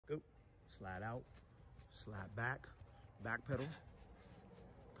slide out, slide back, back pedal,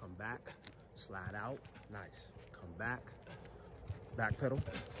 come back, slide out, nice. Come back, back pedal,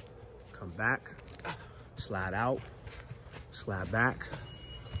 come back, slide out, slide back,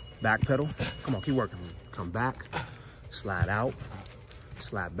 back pedal. Come on, keep working. Come back, slide out,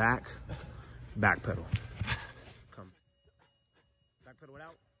 slide back, back pedal. Come, back pedal it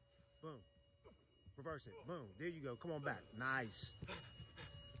out, boom. Reverse it, boom. There you go, come on back, nice.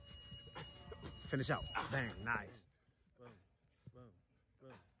 Finish out, bang, nice. Boom, boom,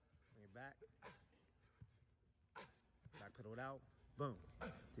 boom. Bring it back. Back pedal it out, boom.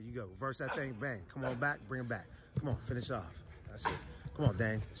 There you go, reverse that thing, bang. Come on back, bring it back. Come on, finish off. That's it. Come on,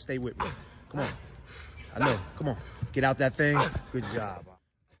 Dane, stay with me. Come on. I know, come on. Get out that thing. Good job.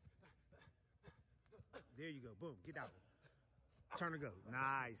 There you go, boom, get out. Turn and go,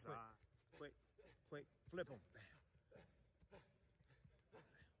 nice. Quick, quick, flip them.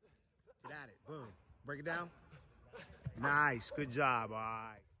 Get at it, boom. Break it down. Nice, good job, all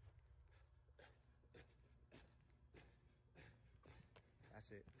right.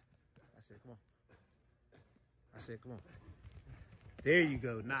 That's it. That's it, come on. That's it, come on. There you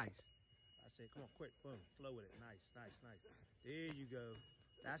go, nice. That's it, come on, quick, boom. Flow with it, nice, nice, nice. There you go.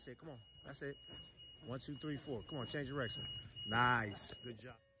 That's it, come on, that's it. 1, 2, 3, 4. Come on, change direction. Nice, good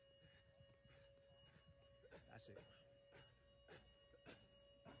job. That's it.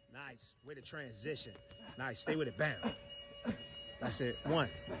 Nice, way to transition. Nice, stay with it, bam. That's it, 1.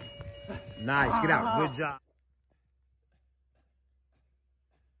 Nice, get out, good job.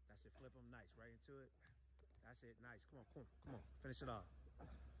 That's it, flip them, nice, right into it. That's it, nice, come on, come on, come on, finish it off.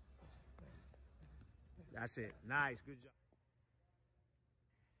 That's it, nice, good job.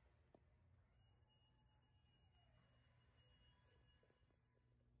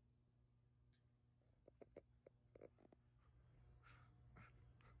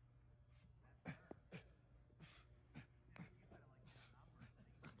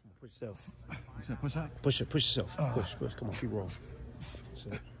 Push yourself. You said push up? Push it, push yourself. Push, push. Come on, keep rolling. That's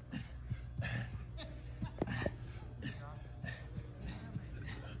it.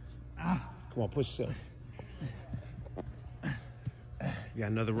 Come on, push yourself. You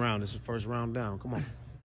got another round. This is the first round down. Come on.